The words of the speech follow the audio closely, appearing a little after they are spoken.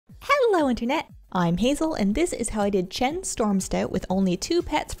Hello Internet, I'm Hazel and this is how I did Chen Stormstout with only 2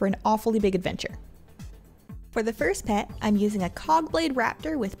 pets for an awfully big adventure. For the first pet, I'm using a Cogblade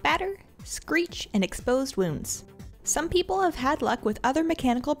Raptor with batter, screech, and exposed wounds. Some people have had luck with other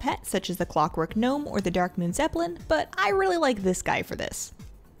mechanical pets such as the Clockwork Gnome or the Darkmoon Zeppelin, but I really like this guy for this.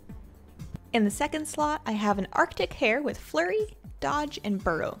 In the second slot, I have an Arctic Hare with Flurry, Dodge, and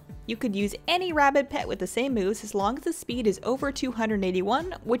Burrow. You could use any rabid pet with the same moves as long as the speed is over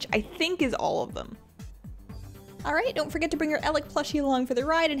 281, which I think is all of them. Alright, don't forget to bring your Elekk Plushie along for the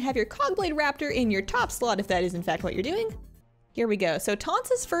ride and have your Cogblade Raptor in your top slot if that is in fact what you're doing. Here we go. So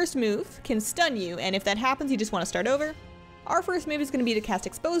Taunts' first move can stun you, and if that happens you just want to start over. Our first move is going to be to cast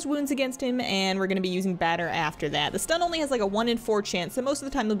Exposed Wounds against him, and we're going to be using Batter after that. The stun only has like a 1 in 4 chance, so most of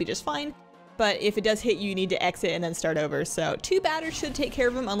the time it'll be just fine. But if it does hit you, you need to exit and then start over. So 2 batters should take care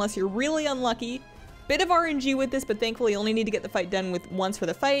of him unless you're really unlucky. Bit of RNG with this, but thankfully you only need to get the fight done with once for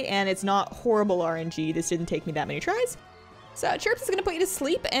the fight, and it's not horrible RNG. This didn't take me that many tries. So Chirps is going to put you to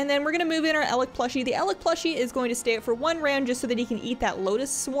sleep, and then we're going to move in our Elekk Plushie. The Elekk Plushie is going to stay out for 1 round just so that he can eat that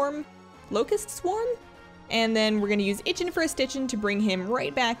Locust Swarm, and then we're going to use Itchin' for a Stitchin' to bring him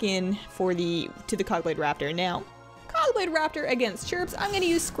right back in for to the Cogblade Raptor. Now, Cogblade Raptor against Chirps, I'm going to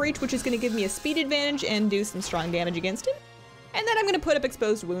use Screech, which is going to give me a speed advantage and do some strong damage against him. And then I'm going to put up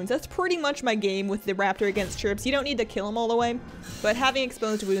Exposed Wounds. That's pretty much my game with the Raptor against Chirps. You don't need to kill him all the way, but having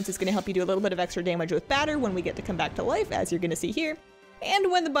Exposed Wounds is going to help you do a little bit of extra damage with Batter when we get to come back to life, as you're going to see here.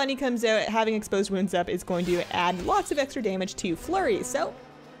 And when the bunny comes out, having Exposed Wounds up is going to add lots of extra damage to Flurry. So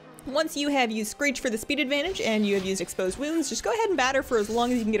once you have used Screech for the speed advantage and you have used Exposed Wounds, just go ahead and Batter for as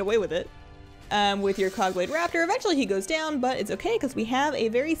long as you can get away with it. With your Cogblade Raptor. Eventually he goes down, but it's okay because we have a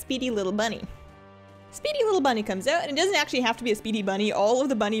very speedy little bunny. Speedy little bunny comes out, and it doesn't actually have to be a speedy bunny. All of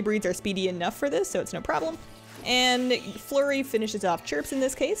the bunny breeds are speedy enough for this, so it's no problem. And Flurry finishes off Chirps in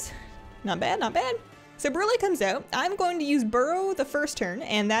this case. Not bad, not bad. So Burley comes out. I'm going to use Burrow the first turn,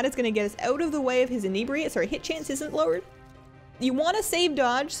 and that is going to get us out of the way of his Inebriate, so our hit chance isn't lowered. You want to save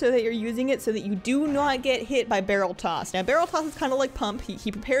Dodge so that you're using it so that you do not get hit by Barrel Toss. Now Barrel Toss is kind of like Pump.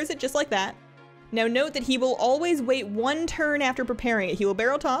 He prepares it just like that. Now note that he will always wait 1 turn after preparing it. He will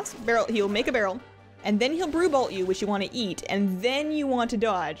Barrel Toss, he'll make a barrel, and then he'll Brew Bolt you, which you want to eat, and then you want to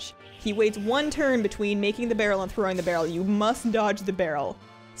dodge. He waits 1 turn between making the barrel and throwing the barrel. You must dodge the barrel.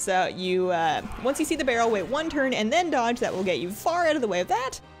 So you, once you see the barrel, wait 1 turn and then dodge. That will get you far out of the way of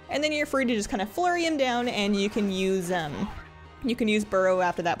that, and then you're free to just kind of flurry him down, and you can use Burrow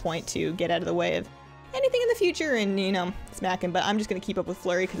after that point to get out of the way of anything in the future and, you know, smack him. But I'm just going to keep up with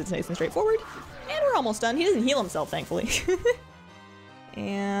Flurry because it's nice and straightforward. And we're almost done. He doesn't heal himself, thankfully.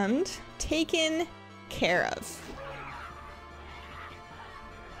 And taken care of.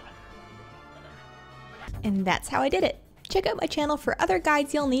 And that's how I did it. Check out my channel for other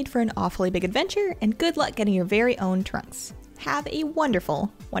guides you'll need for an awfully big adventure, and good luck getting your very own trunks. Have a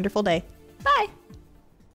wonderful, wonderful day. Bye!